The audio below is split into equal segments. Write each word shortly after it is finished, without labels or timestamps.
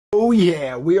Oh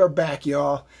yeah, we are back,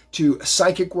 y'all, to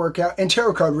psychic workout and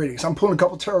tarot card readings. I'm pulling a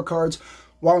couple tarot cards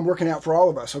while I'm working out for all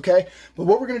of us, okay? But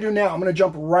what we're going to do now, I'm going to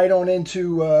jump right on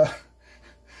into, I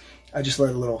just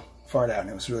let a little fart out and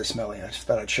it was really smelly. I just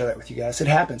thought I'd share that with you guys. It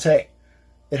happens, hey,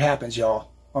 it happens,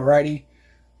 y'all, alrighty?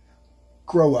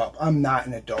 Grow up. I'm not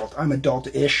an adult. I'm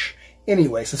adult-ish.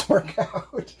 Anyways, let's work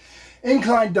out.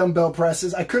 Incline dumbbell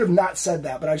presses. I could have not said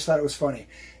that, but I just thought it was funny.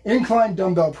 Incline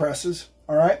dumbbell presses,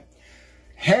 all right?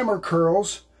 Hammer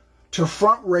curls to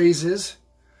front raises,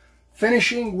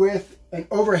 finishing with an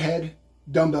overhead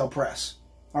dumbbell press.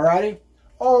 Alrighty?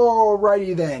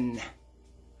 Alrighty then.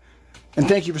 And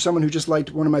thank you for someone who just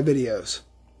liked one of my videos.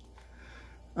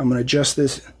 I'm going to adjust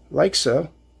this like so.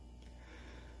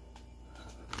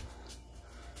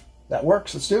 That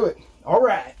works. Let's do it.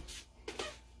 Alright.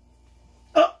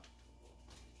 Up.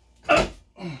 Up.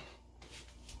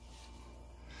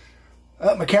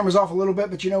 My camera's off a little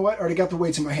bit, but you know what? I already got the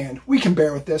weights in my hand. We can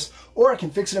bear with this, or I can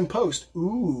fix it in post.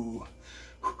 Ooh.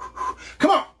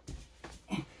 Come on!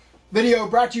 Video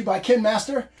brought to you by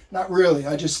KinMaster. Not really.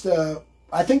 I just,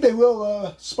 I think they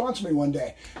will sponsor me one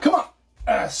day. Come on!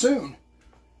 Soon.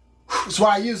 That's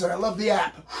why I use it. I love the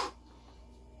app.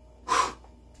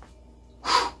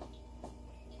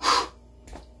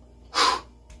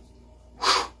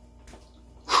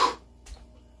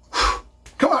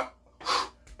 Come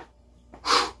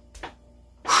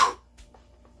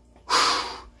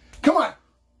on.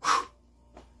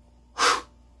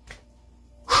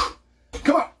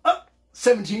 Come on. Up.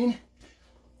 17,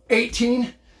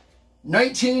 18,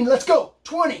 19. Let's go.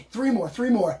 20. Three more.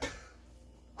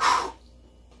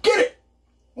 Get it.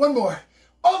 One more.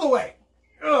 All the way.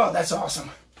 Oh, that's awesome.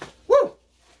 Woo.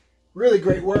 Really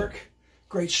great work.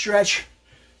 Great stretch.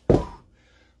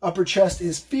 Upper chest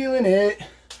is feeling it.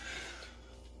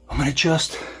 I'm going to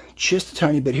adjust just a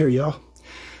tiny bit here, y'all.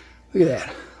 Look at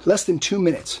that. Less than 2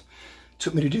 minutes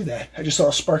took me to do that. I just saw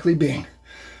a sparkly being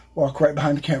walk right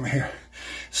behind the camera here.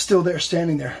 Still there,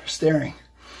 standing there, staring.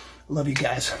 I love you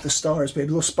guys. The stars, baby,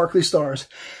 little sparkly stars.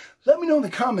 Let me know in the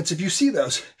comments if you see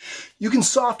those. You can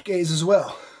soft gaze as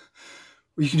well,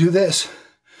 where you can do this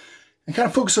and kind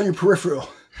of focus on your peripheral,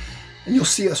 and you'll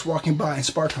see us walking by and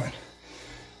sparkling.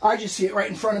 I just see it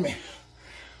right in front of me.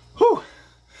 Whew.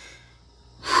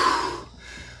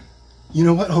 You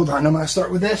know what? Hold on. I'm going to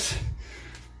start with this.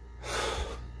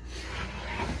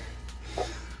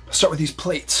 Start with these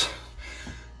plates.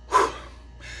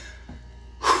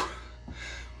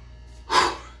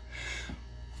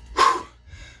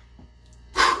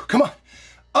 Come on.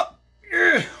 Up.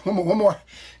 One more.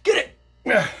 Get it.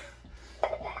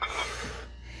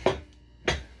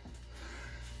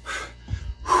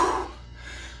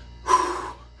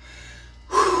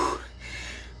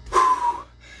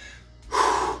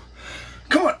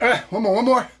 Come on. One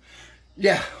more.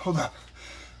 Yeah, hold up.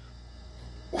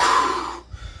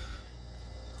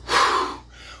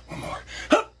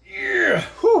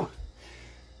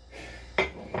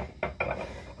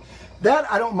 That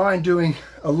I don't mind doing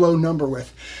a low number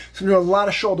with. So I'm doing a lot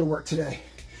of shoulder work today.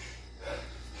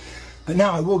 But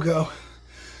now I will go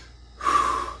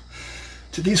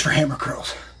to these for hammer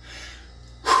curls.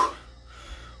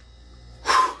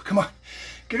 Come on.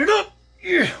 Get it up.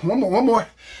 Yeah. One more.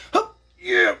 Up.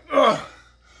 Yeah.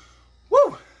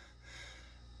 Woo.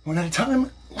 One at a time.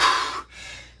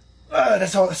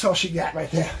 That's all she got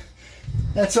right there.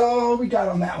 That's all we got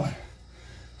on that one.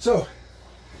 So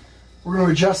we're going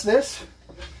to adjust this,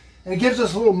 and it gives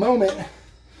us a little moment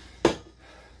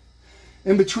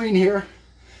in between here.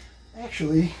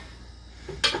 Actually,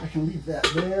 I can leave that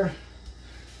there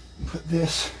and put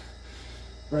this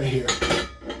right here.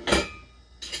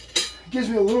 It gives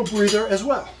me a little breather as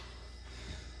well.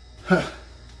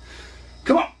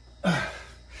 Come on.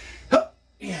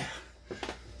 Yeah.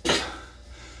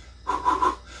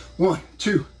 1,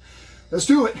 2. Let's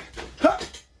do it.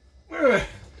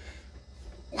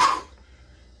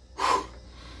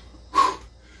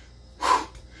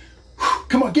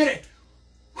 Come on, get it.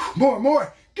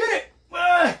 More. Get it.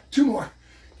 2 more.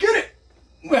 Get it.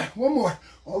 1 more.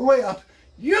 All the way up.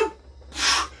 You.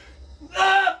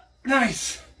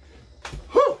 Nice.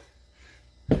 Whew.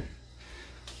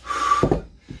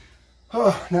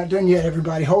 Oh, not done yet,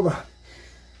 everybody. Hold on.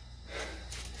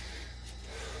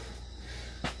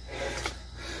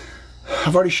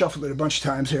 I've already shuffled it a bunch of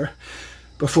times here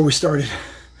before we started.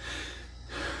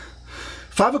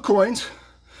 5 of coins.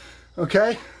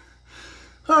 Okay.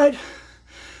 All right.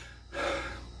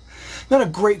 Not a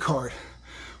great card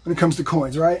when it comes to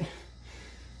coins, right?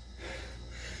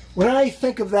 When I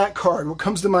think of that card, what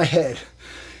comes to my head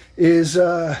is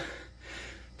the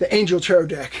Angel Tarot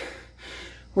deck,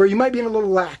 where you might be in a little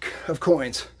lack of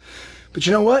coins. But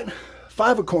you know what?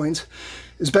 5 of coins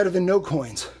is better than no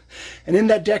coins. And in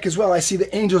that deck as well, I see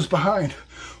the angels behind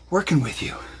working with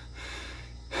you.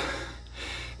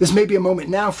 This may be a moment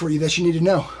now for you that you need to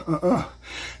know.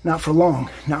 Not for long,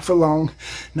 not for long,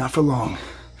 not for long.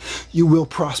 You will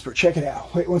prosper. Check it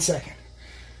out. Wait 1 second.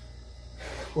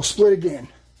 We'll split again.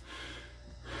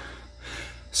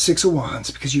 6 of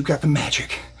Wands, because you've got the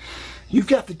magic. You've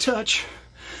got the touch.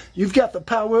 You've got the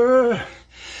power.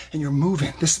 And you're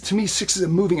moving. This, to me, 6 is a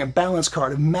moving, a balance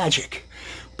card of magic.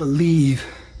 Believe.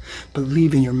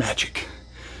 Believe in your magic.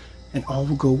 And all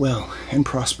will go well and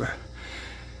prosper.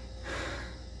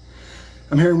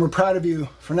 I'm hearing we're proud of you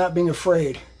for not being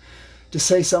afraid to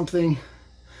say something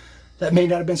that may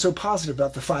not have been so positive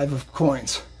about the 5 of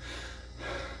coins.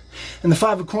 And the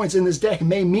 5 of coins in this deck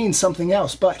may mean something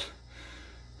else, but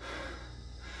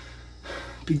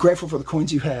be grateful for the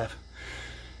coins you have.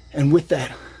 And with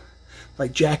that,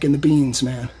 like Jack and the Beans,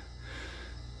 man,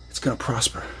 it's going to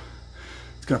prosper.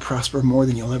 It's going to prosper more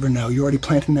than you'll ever know. You're already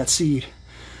planting that seed.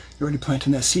 You're already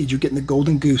planting that seed. You're getting the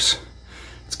golden goose.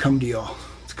 It's coming to y'all.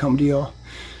 It's coming to y'all.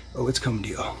 Oh, it's coming to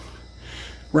y'all.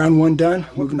 Round 1 done.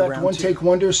 Moving back to One Take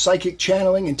Wonders, psychic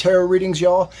channeling, and tarot readings,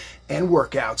 y'all, and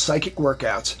workouts, psychic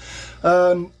workouts.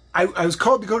 I was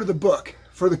called to go to the book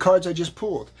for the cards I just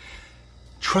pulled.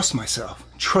 Trust myself.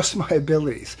 Trust my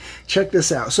abilities. Check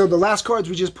this out. So the last cards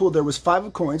we just pulled, there was 5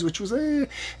 of coins, which was and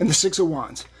the 6 of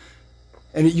Wands.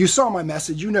 And you saw my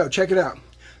message. You know. Check it out.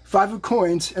 5 of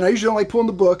coins, and I usually don't like pulling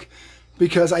the book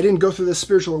because I didn't go through this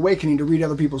spiritual awakening to read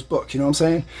other people's books. You know what I'm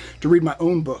saying? To read my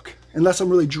own book, unless I'm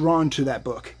really drawn to that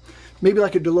book. Maybe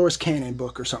like a Dolores Cannon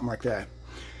book or something like that.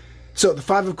 So the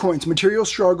 5 of coins, material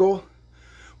struggle,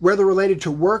 whether related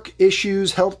to work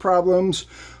issues, health problems,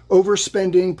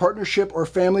 overspending, partnership or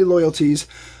family loyalties,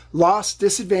 loss,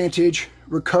 disadvantage,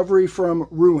 recovery from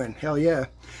ruin. Hell yeah.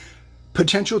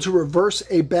 Potential to reverse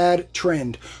a bad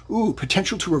trend. Ooh,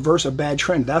 potential to reverse a bad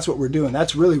trend. That's what we're doing.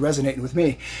 That's really resonating with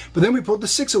me. But then we pulled the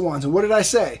 6 of Wands, and what did I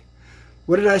say?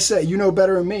 What did I say? You know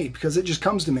better than me, because it just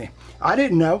comes to me. I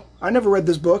didn't know. I never read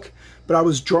this book, but I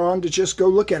was drawn to just go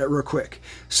look at it real quick.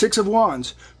 6 of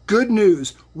Wands. Good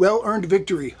news, well-earned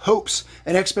victory, hopes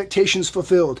and expectations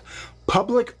fulfilled.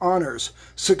 Public honors,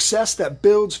 success that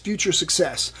builds future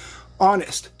success.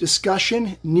 Honest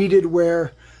discussion needed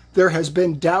where there has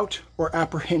been doubt or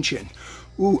apprehension.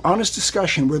 Ooh, honest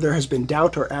discussion where there has been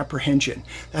doubt or apprehension.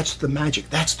 That's the magic.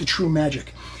 That's the true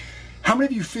magic. How many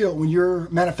of you feel when you're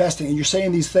manifesting and you're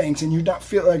saying these things and you don't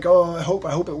feel like, oh, I hope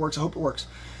it works, I hope it works?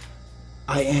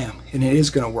 I am, and it is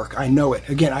going to work. I know it.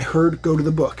 Again, I heard go to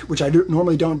the book, which I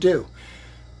normally don't do.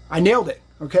 I nailed it,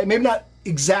 okay? Maybe not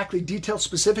exactly detailed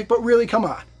specific, but really, come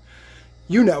on.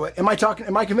 You know it. Am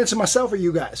I convincing myself or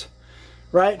you guys?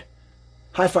 Right?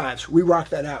 High fives. We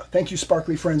rocked that out. Thank you,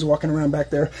 sparkly friends walking around back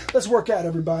there. Let's work out,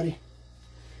 everybody.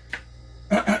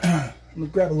 Let me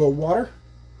grab a little water.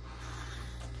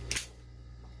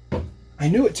 I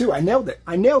knew it too. I nailed it.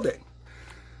 I nailed it.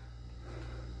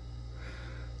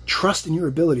 Trust in your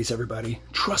abilities, everybody.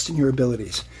 Trust in your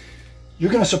abilities.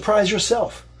 You're going to surprise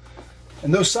yourself.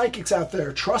 And those psychics out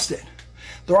there, trust it.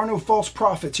 There are no false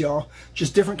prophets, y'all.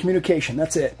 Just different communication.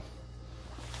 That's it.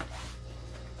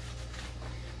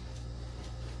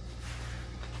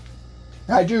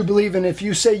 I do believe in if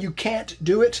you say you can't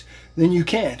do it, then you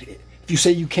can't. If you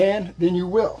say you can, then you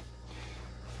will.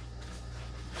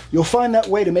 You'll find that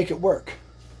way to make it work.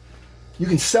 You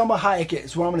can Selma Hayek it,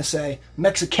 is what I'm going to say.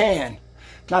 Mexican,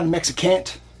 not a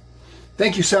Mexicant.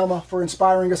 Thank you, Selma, for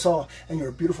inspiring us all. And you're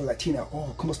a beautiful Latina.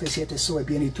 Oh, ¿cómo te sientes? Soy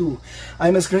bien y tú.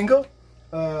 I'm a gringo,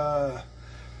 but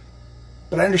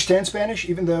I understand Spanish,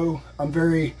 even though I'm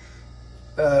very...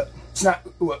 it's not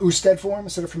usted form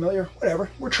instead of familiar. Whatever.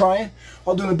 We're trying.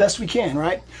 All doing the best we can,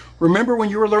 right? Remember when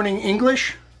you were learning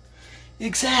English?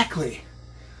 Exactly.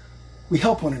 We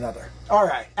help one another. All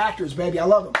right. Actors, baby. I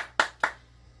love them.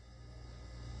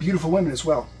 Beautiful women as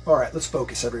well. All right. Let's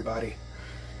focus, everybody.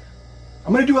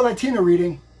 I'm going to do a Latino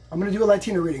reading. I'm going to do a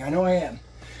Latino reading. I know I am.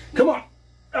 Come on.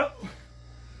 Oh.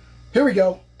 Here we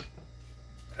go.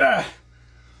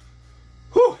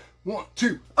 Whew. 1,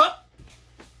 2, up.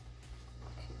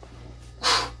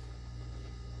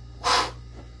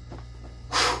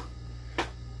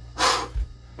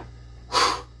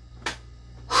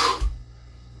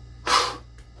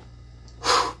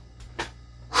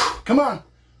 Come on.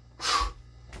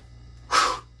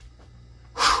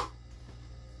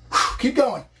 Keep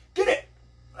going. Get it.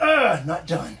 Not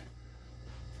done.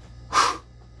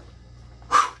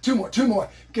 2 more, 2 more.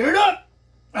 Get it up.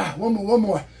 1 more, 1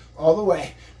 more. All the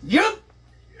way. Yep.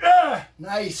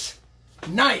 Nice.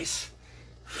 Nice.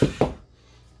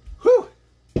 Whew.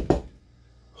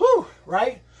 Whew.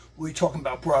 right? What are you talking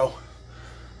about, bro?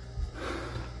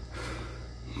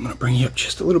 I'm gonna bring you up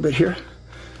just a little bit here.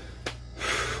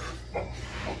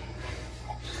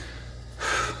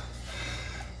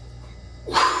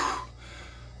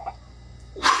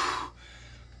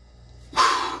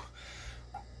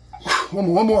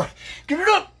 One more. Get it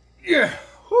up. Yeah.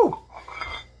 Whew.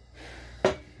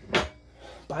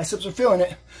 Biceps are feeling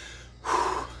it.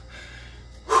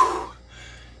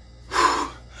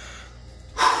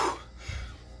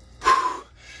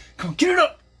 Come on, get it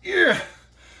up. Yeah.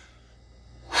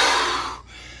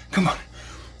 Come on.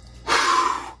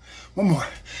 One more.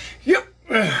 Yep.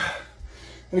 And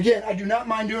again, I do not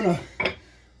mind doing a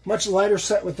much lighter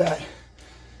set with that.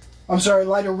 I'm sorry,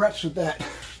 lighter reps with that.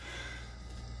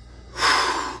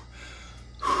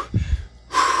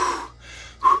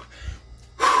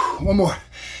 One more.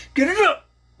 Get it up.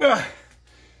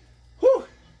 Whew.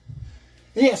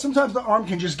 And yeah, sometimes the arm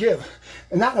can just give.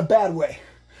 And not in a bad way.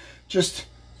 Just,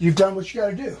 you've done what you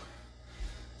got to do.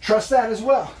 Trust that as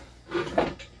well.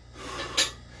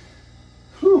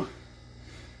 Whew.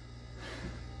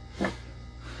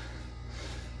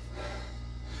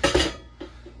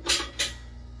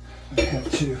 I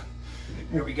have to.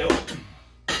 There we go.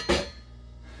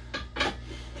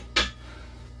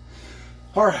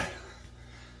 All right.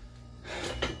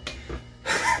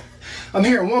 I'm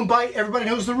here in one bite. Everybody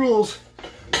knows the rules.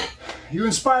 You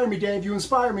inspire me, Dave. You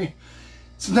inspire me.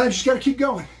 Sometimes you just got to keep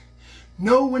going.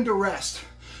 Know when to rest.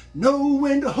 Know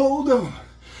when to hold them.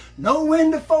 Know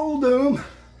when to fold them.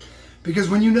 Because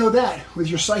when you know that, with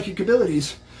your psychic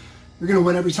abilities, you're going to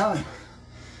win every time.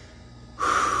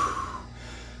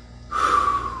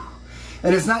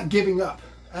 And it's not giving up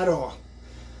at all.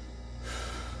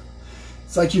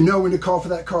 It's like you know when to call for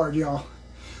that card, y'all.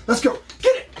 Let's go.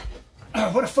 Get it!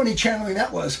 What a funny channeling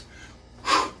that was.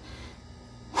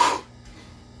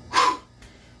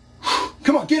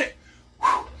 Come on, get it.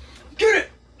 Get it.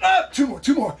 Two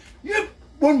more. Yep.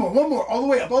 One more. All the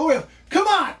way up. Come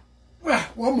on.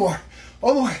 One more.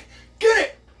 All the way. Get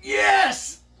it.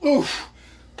 Yes. Oof.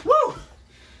 Woo.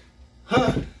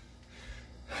 I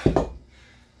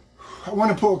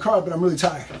want to pull a card, but I'm really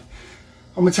tired.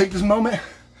 I'm going to take this moment,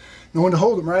 know when to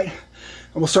hold them, right?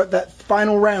 And we'll start that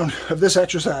final round of this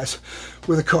exercise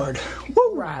with a card.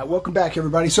 Woo! Right, welcome back,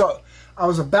 everybody. So, I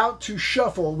was about to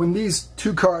shuffle when these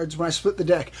two cards, when I split the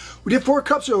deck. We did 4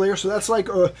 cups earlier, so that's like,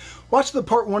 watch the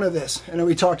part 1 of this. I know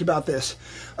we talked about this.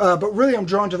 But really, I'm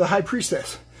drawn to the High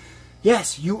Priestess.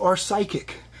 Yes, you are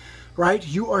psychic, right?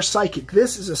 You are psychic.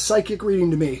 This is a psychic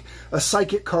reading to me, a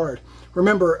psychic card.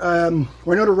 Remember,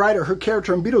 Winona Ryder, her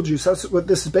character in Beetlejuice, that's what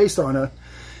this is based on.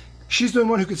 She's the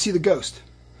one who could see the ghost,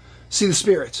 see the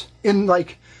spirits in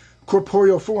like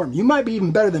corporeal form. You might be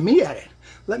even better than me at it.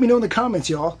 Let me know in the comments,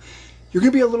 y'all. You're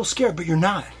going to be a little scared, but you're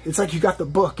not. It's like you got the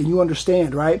book and you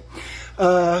understand, right?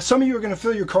 Some of you are going to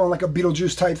feel you're calling like a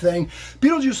Beetlejuice type thing.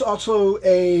 Beetlejuice also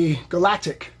a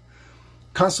galactic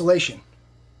constellation.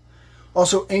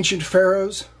 Also ancient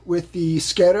pharaohs with the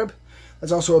scarab.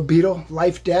 That's also a beetle,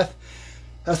 life, death.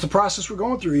 That's the process we're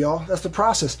going through, y'all. That's the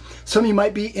process. Some of you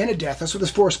might be in a death. That's what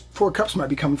this four cups might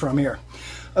be coming from here.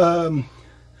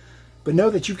 But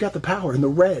know that you've got the power and the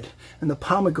red and the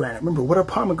pomegranate. Remember, what are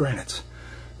pomegranates?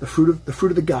 The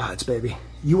fruit of the gods, baby.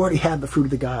 You already have the fruit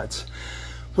of the gods.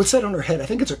 What's that on her head? I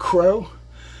think it's a crow.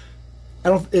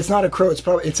 It's not a crow.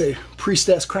 It's a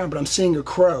priestess crown, but I'm seeing a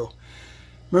crow.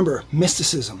 Remember,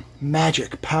 mysticism,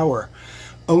 magic, power,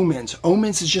 omens.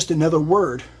 Omens is just another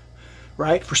word,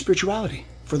 right, for spirituality,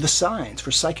 for the signs,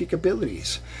 for psychic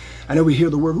abilities. I know we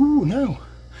hear the word, ooh, no.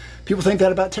 People think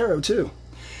that about tarot, too.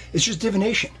 It's just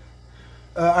divination.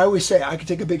 I always say I can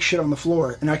take a big shit on the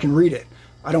floor and I can read it.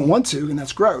 I don't want to, and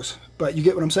that's gross, but you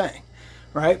get what I'm saying,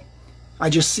 right?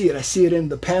 I just see it. I see it in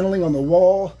the paneling on the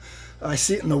wall. I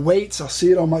see it in the weights. I'll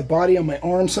see it on my body, on my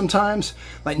arms sometimes,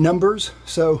 like numbers.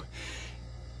 So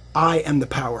I am the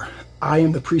power. I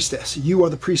am the priestess. You are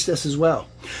the priestess as well.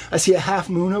 I see a half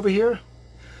moon over here.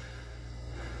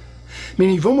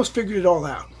 Meaning you've almost figured it all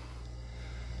out,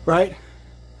 right?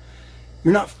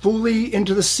 You're not fully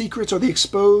into the secrets or the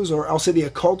exposed, or I'll say the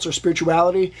occults or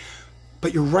spirituality,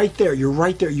 but you're right there. You're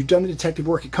right there. You've done the detective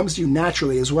work. It comes to you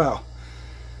naturally as well.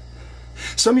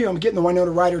 Some of you, I'm getting the Winona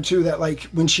Ryder too, that like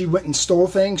when she went and stole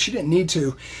things, she didn't need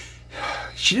to.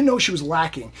 She didn't know she was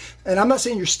lacking. And I'm not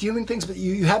saying you're stealing things, but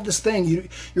you have this thing,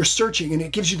 you're searching, and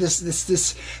it gives you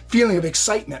this feeling of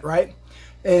excitement, right?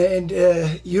 And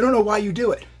you don't know why you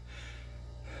do it.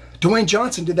 Dwayne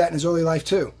Johnson did that in his early life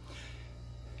too.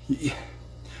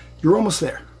 You're almost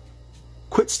there.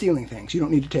 Quit stealing things. You don't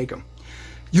need to take them.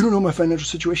 You don't know my financial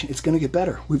situation. It's going to get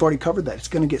better. We've already covered that. It's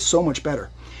going to get so much better.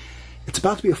 It's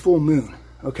about to be a full moon,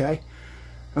 okay?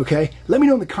 Okay? Let me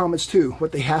know in the comments too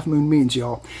what the half moon means,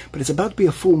 y'all. But it's about to be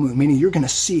a full moon, meaning you're going to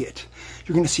see it.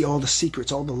 You're going to see all the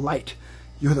secrets, all the light.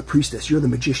 You're the priestess. You're the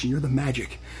magician. You're the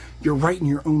magic. You're writing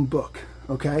your own book,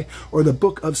 okay? Or the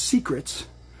book of secrets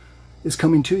is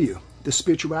coming to you. The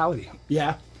spirituality.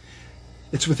 Yeah.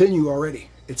 It's within you already.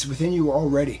 It's within you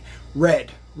already.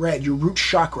 Red, your root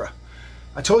chakra.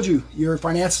 I told you, your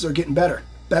finances are getting better.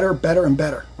 Better, better, and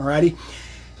better. Alrighty?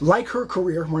 Like her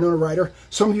career, Winona Ryder,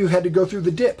 some of you had to go through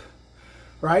the dip,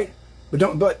 right?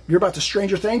 But you're about to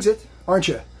Stranger Things it, aren't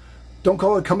you? Don't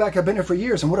call it a comeback. I've been here for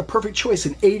years. And what a perfect choice,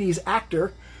 an 80s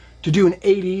actor to do an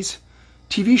 80s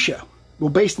TV show. Well,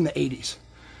 based in the 80s,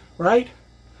 right?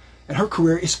 And her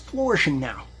career is flourishing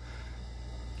now.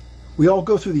 We all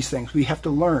go through these things. We have to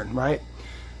learn, right?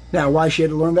 Now, why she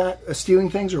had to learn that? Stealing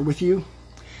things or with you?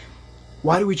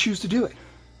 Why do we choose to do it?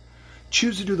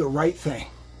 Choose to do the right thing.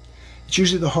 It's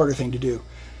usually the harder thing to do.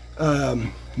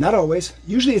 Not always.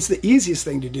 Usually it's the easiest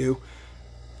thing to do.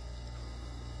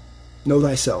 Know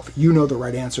thyself. You know the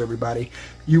right answer, everybody.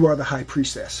 You are the high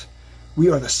priestess. We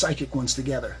are the psychic ones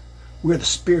together. We are the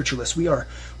spiritualists. We're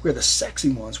the sexy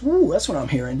ones. Woo, that's what I'm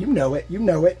hearing. You know it. You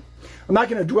know it. I'm not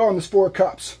going to dwell on this 4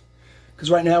 cups because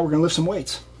right now we're going to lift some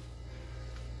weights.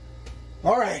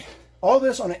 All right. All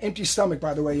this on an empty stomach,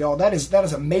 by the way, y'all. That is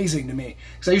amazing to me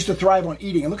because I used to thrive on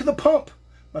eating. And look at the pump.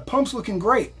 My pump's looking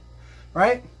great,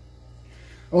 right?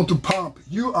 I want to pump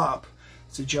you up.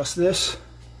 Let's adjust this.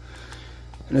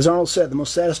 And as Arnold said, the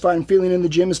most satisfying feeling in the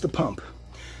gym is the pump.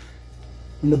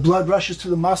 When the blood rushes to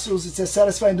the muscles, it's as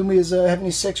satisfying to me as having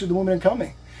sex with the woman and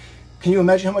coming. Can you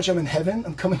imagine how much I'm in heaven?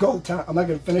 I'm coming all the time. I'm not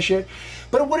going to finish it.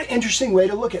 But what an interesting way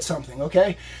to look at something,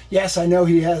 okay? Yes, I know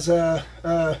he has a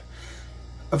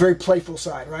very playful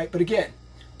side, right? But again,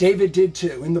 David did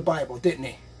too in the Bible, didn't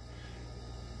he?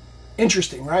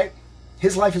 Interesting, right?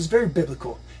 His life is very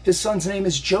biblical. His son's name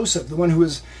is Joseph, the one who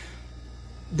is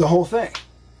the whole thing.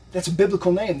 That's a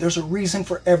biblical name. There's a reason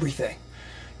for everything.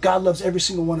 God loves every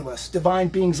single one of us. Divine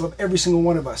beings love every single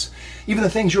one of us. Even the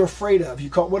things you're afraid of.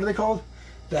 What are they called?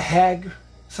 The hag,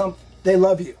 something. They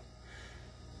love you.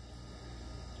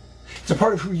 It's a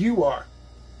part of who you are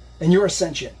and your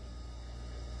ascension.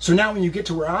 So now when you get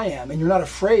to where I am and you're not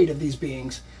afraid of these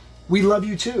beings, we love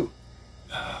you too.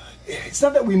 It's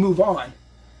not that we move on.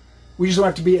 We just don't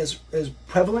have to be as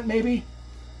prevalent maybe.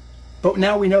 But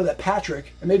now we know that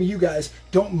Patrick, and maybe you guys,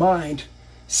 don't mind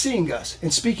seeing us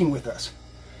and speaking with us.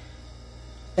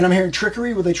 And I'm hearing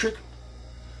trickery. Will they trick?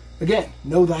 Again,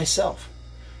 know thyself.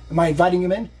 Am I inviting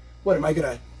him in? What, am I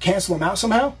going to cancel him out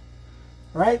somehow?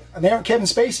 Right? They aren't Kevin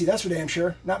Spacey, that's for damn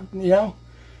sure. Not, you know,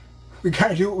 we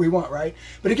kind of do what we want, right?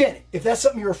 But again, if that's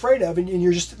something you're afraid of and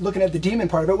you're just looking at the demon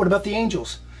part of it, what about the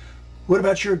angels? What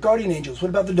about your guardian angels? What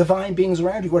about the divine beings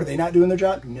around you? What, are they not doing their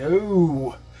job?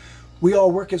 No. We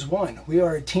all work as one. We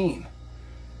are a team.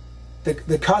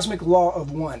 The cosmic law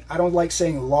of one. I don't like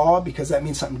saying law because that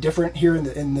means something different here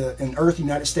in Earth,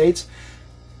 United States.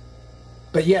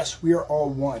 But yes, we are all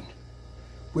one.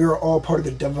 We are all part of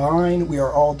the divine. We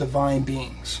are all divine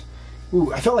beings.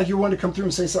 Ooh, I felt like you wanted to come through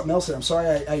and say something else there. I'm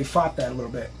sorry I fought that a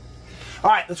little bit. All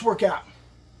right, let's work out.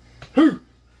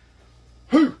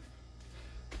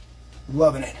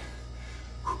 Loving it.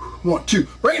 1, 2,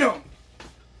 bring it on.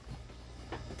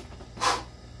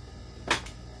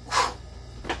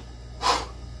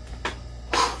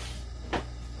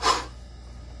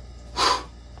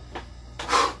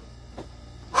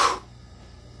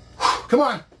 Come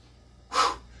on.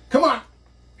 Come on.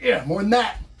 Yeah, more than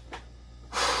that.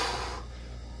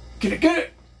 Get it, get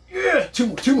it. Yeah,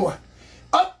 2 more.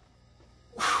 Up.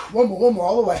 One more,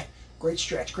 all the way. Great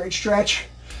stretch, great stretch.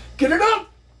 Get it up.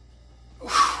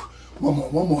 One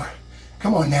more.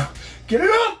 Come on now. Get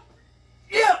it up.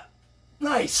 Yeah.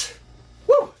 Nice.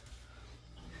 Woo.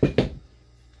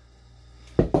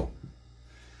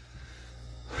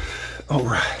 All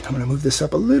right, I'm going to move this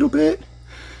up a little bit.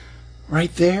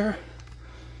 Right there.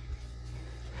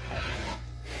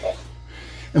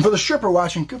 And for the stripper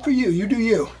watching, good for you. You do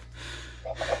you.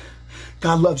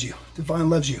 God loves you. Divine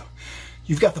loves you.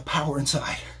 You've got the power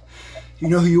inside. You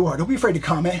know who you are. Don't be afraid to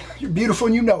comment. You're beautiful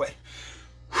and you know it.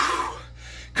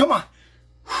 Come on.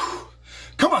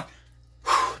 Come on.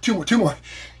 2 more.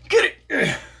 Get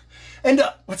it. End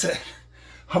up. What's it?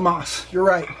 Hamas. You're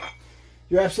right.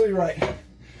 You're absolutely right.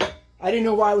 I didn't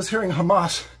know why I was hearing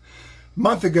Hamas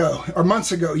months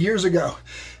ago, years ago.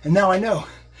 And now I know.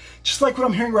 Just like what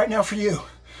I'm hearing right now for you.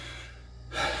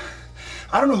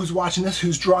 I don't know who's watching this,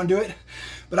 who's drawn to it,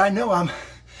 but I know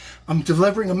I'm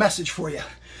delivering a message for you.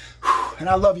 And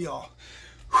I love you all.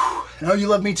 And I know you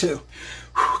love me too.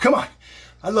 Come on.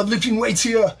 I love lifting weights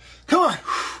here. Come on.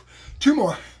 2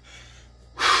 more.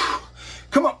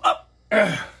 Come on, up.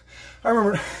 I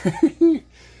remember.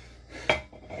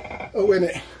 Oh, wait a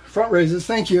minute. Front raises,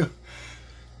 thank you.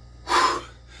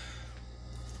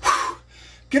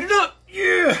 Get it up,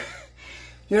 yeah.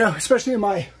 You know, especially in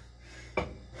my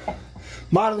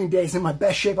modeling days, in my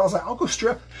best shape, I was like, I'll go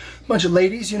strip a bunch of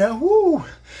ladies, you know, woo,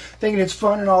 thinking it's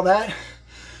fun and all that.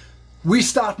 We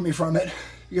stopped me from it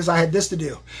because I had this to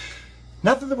do.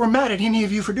 Not that we're mad at any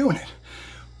of you for doing it.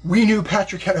 We knew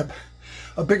Patrick had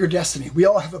a bigger destiny. We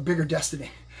all have a bigger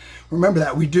destiny. Remember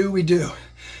that. We do.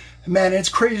 And man, it's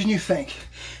crazier than you think.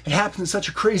 It happens in such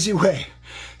a crazy way.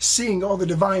 Seeing all the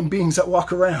divine beings that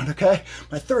walk around, okay?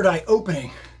 My third eye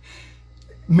opening.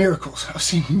 Miracles. I've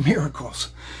seen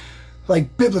miracles.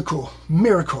 Like biblical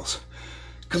miracles.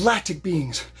 Galactic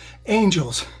beings.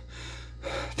 Angels.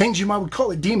 Things you might would call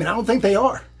a demon. I don't think they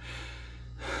are.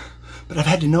 But I've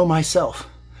had to know myself.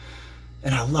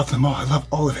 And I love them all. I love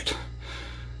all of it.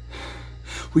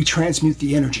 We transmute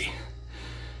the energy.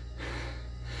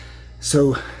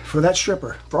 So, for that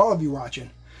stripper, for all of you watching,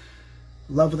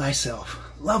 love thyself.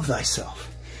 Love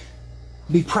thyself.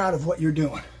 Be proud of what you're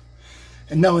doing.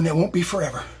 And knowing that it won't be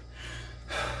forever.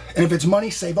 And if it's money,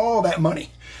 save all that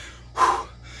money.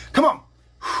 Come on.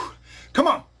 Come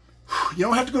on. You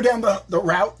don't have to go down the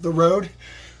road,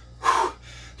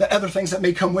 the other things that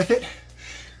may come with it.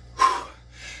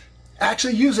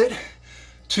 Actually use it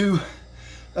to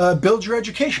build your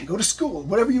education. Go to school,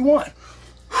 whatever you want.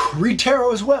 Read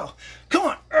tarot as well.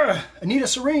 Come on. Anita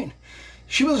Serene.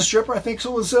 She was a stripper. I think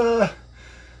so was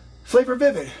Flavor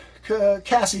Vivid.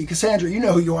 Cassie, Cassandra, you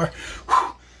know who you are.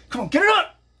 Come on, get it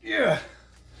up. Yeah.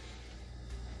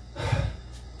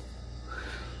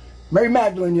 Mary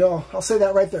Magdalene, y'all. I'll say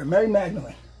that right there. Mary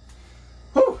Magdalene.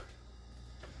 Whew.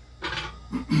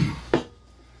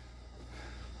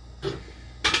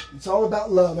 It's all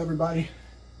about love, everybody.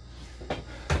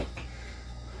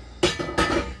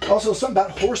 Also, something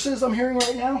about horses I'm hearing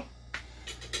right now.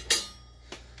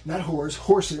 Not whores,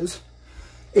 horses.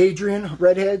 Adrian,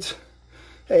 redheads.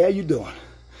 Hey, how you doing?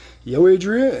 Yo,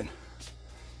 Adrian.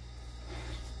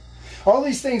 All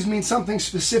these things mean something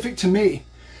specific to me,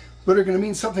 but are going to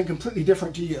mean something completely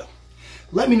different to you.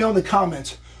 Let me know in the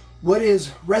comments what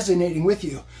is resonating with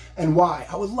you and why.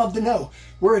 I would love to know.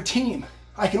 We're a team.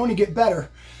 I can only get better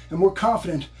and more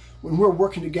confident when we're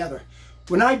working together.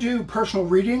 When I do personal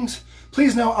readings,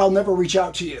 please know I'll never reach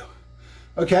out to you.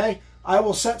 Okay? I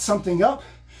will set something up,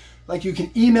 like you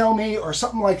can email me or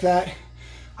something like that.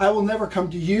 I will never come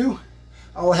to you.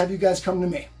 I will have you guys come to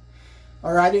me.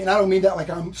 Alrighty? And I don't mean that like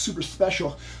I'm super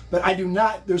special, but I do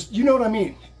not, you know what I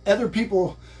mean. Other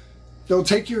people, they'll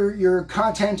take your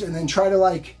content and then try to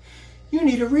like, you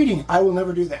need a reading. I will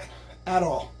never do that at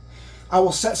all. I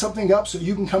will set something up so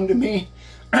you can come to me,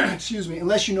 excuse me,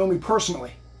 unless you know me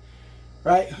personally,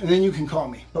 right? And then you can call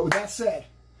me. But with that said,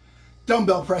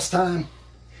 dumbbell press time.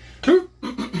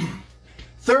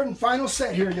 Third and final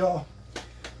set here, y'all.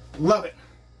 Love it.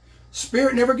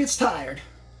 Spirit never gets tired.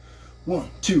 1,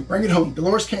 2, bring it home.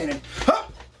 Dolores Cannon.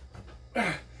 Up.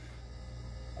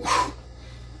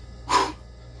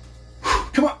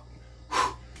 Come on.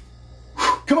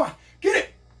 Come on. Get it.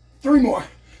 3 more.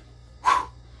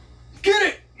 Get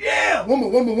it. Yeah. One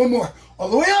more. All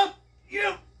the way up.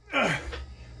 Yeah.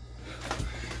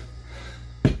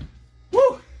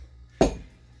 Woo.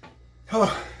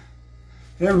 Oh.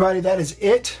 And everybody, that is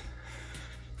it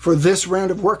for this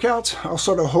round of workouts. I'll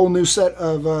start a whole new set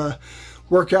of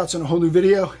workouts in a whole new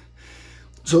video.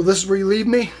 So this is where you leave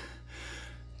me.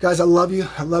 Guys, I love you.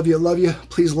 I love you. I love you.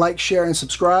 Please like, share, and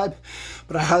subscribe.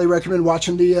 But I highly recommend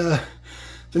watching the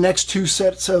next 2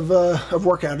 sets of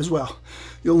workout as well.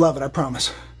 You'll love it, I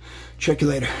promise. Check you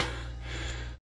later.